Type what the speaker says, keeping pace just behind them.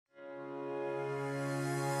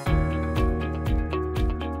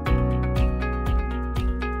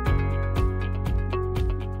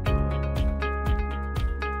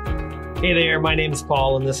Hey there, my name is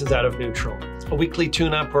Paul, and this is Out of Neutral, a weekly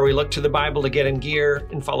tune-up where we look to the Bible to get in gear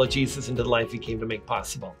and follow Jesus into the life he came to make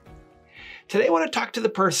possible. Today I want to talk to the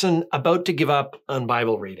person about to give up on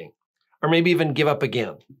Bible reading, or maybe even give up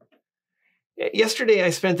again. Yesterday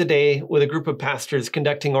I spent the day with a group of pastors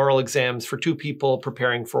conducting oral exams for two people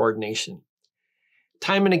preparing for ordination.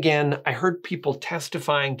 Time and again, I heard people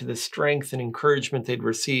testifying to the strength and encouragement they'd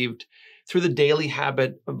received through the daily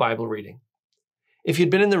habit of Bible reading. If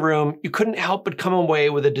you'd been in the room, you couldn't help but come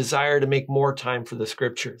away with a desire to make more time for the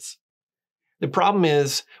scriptures. The problem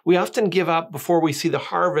is, we often give up before we see the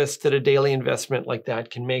harvest that a daily investment like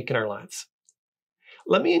that can make in our lives.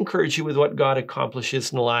 Let me encourage you with what God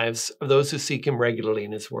accomplishes in the lives of those who seek him regularly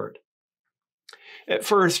in his word. At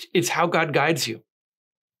first, it's how God guides you.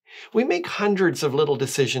 We make hundreds of little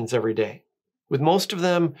decisions every day. With most of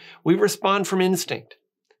them, we respond from instinct.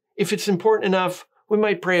 If it's important enough, we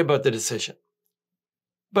might pray about the decision.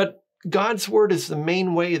 But God's word is the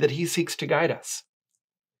main way that he seeks to guide us.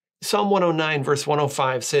 Psalm 109 verse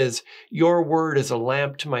 105 says, "Your word is a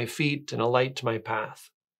lamp to my feet and a light to my path."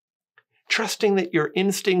 Trusting that your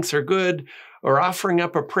instincts are good or offering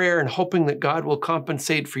up a prayer and hoping that God will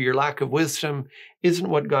compensate for your lack of wisdom isn't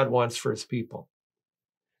what God wants for his people.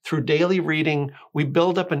 Through daily reading, we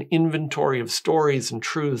build up an inventory of stories and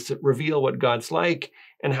truths that reveal what God's like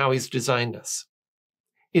and how he's designed us.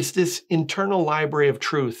 It's this internal library of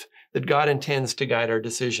truth that God intends to guide our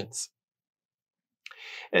decisions.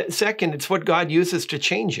 Second, it's what God uses to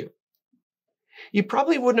change you. You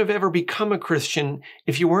probably wouldn't have ever become a Christian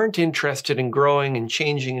if you weren't interested in growing and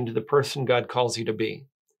changing into the person God calls you to be.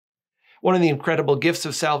 One of the incredible gifts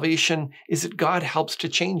of salvation is that God helps to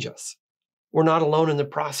change us. We're not alone in the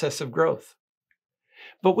process of growth.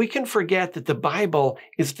 But we can forget that the Bible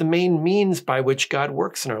is the main means by which God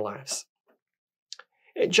works in our lives.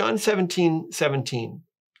 John 17:17,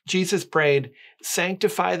 Jesus prayed,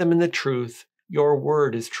 "Sanctify them in the truth, your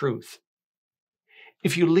word is truth."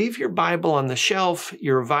 If you leave your Bible on the shelf,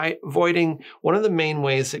 you're avoiding one of the main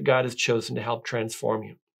ways that God has chosen to help transform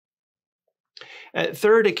you.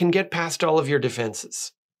 Third, it can get past all of your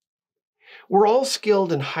defenses. We're all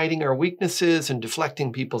skilled in hiding our weaknesses and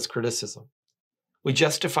deflecting people's criticism. We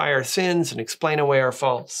justify our sins and explain away our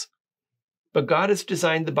faults. But God has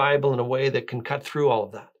designed the Bible in a way that can cut through all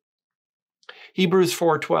of that. Hebrews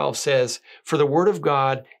 4:12 says, "For the word of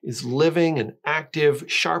God is living and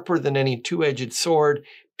active, sharper than any two-edged sword,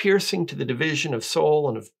 piercing to the division of soul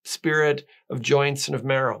and of spirit, of joints and of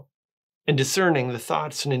marrow, and discerning the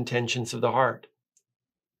thoughts and intentions of the heart."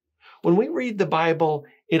 When we read the Bible,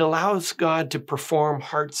 it allows God to perform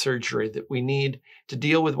heart surgery that we need to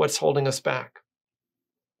deal with what's holding us back.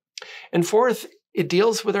 And fourth, it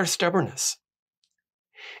deals with our stubbornness.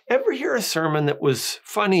 Ever hear a sermon that was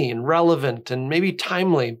funny and relevant and maybe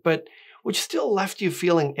timely, but which still left you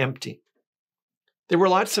feeling empty? There were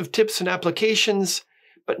lots of tips and applications,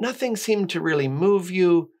 but nothing seemed to really move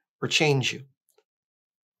you or change you.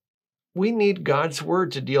 We need God's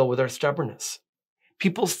word to deal with our stubbornness.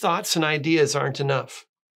 People's thoughts and ideas aren't enough.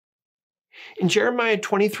 In Jeremiah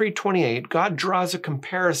 23:28, God draws a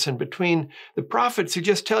comparison between the prophets who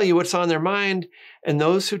just tell you what's on their mind and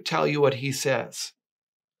those who tell you what he says.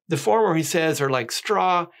 The former, he says, are like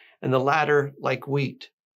straw, and the latter like wheat.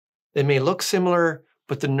 They may look similar,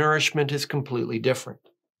 but the nourishment is completely different.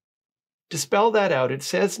 To spell that out, it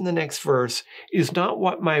says in the next verse, "Is not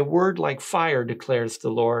what my word like fire, declares the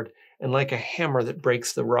Lord, and like a hammer that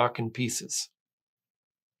breaks the rock in pieces."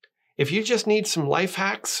 If you just need some life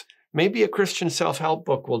hacks, maybe a Christian self-help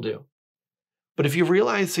book will do. But if you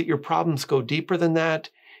realize that your problems go deeper than that,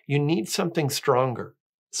 you need something stronger,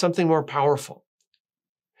 something more powerful.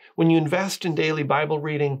 When you invest in daily Bible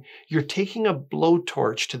reading, you're taking a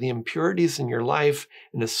blowtorch to the impurities in your life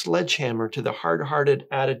and a sledgehammer to the hard-hearted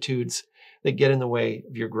attitudes that get in the way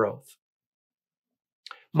of your growth.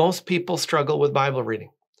 Most people struggle with Bible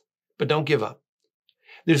reading, but don't give up.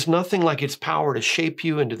 There's nothing like its power to shape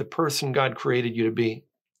you into the person God created you to be.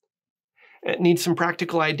 Need some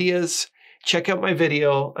practical ideas? Check out my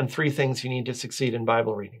video on 3 things you need to succeed in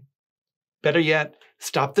Bible reading. Better yet,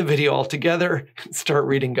 stop the video altogether and start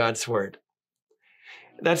reading God's word.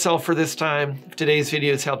 That's all for this time. If today's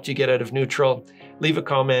video has helped you get out of neutral, leave a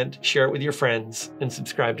comment, share it with your friends, and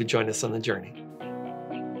subscribe to join us on the journey.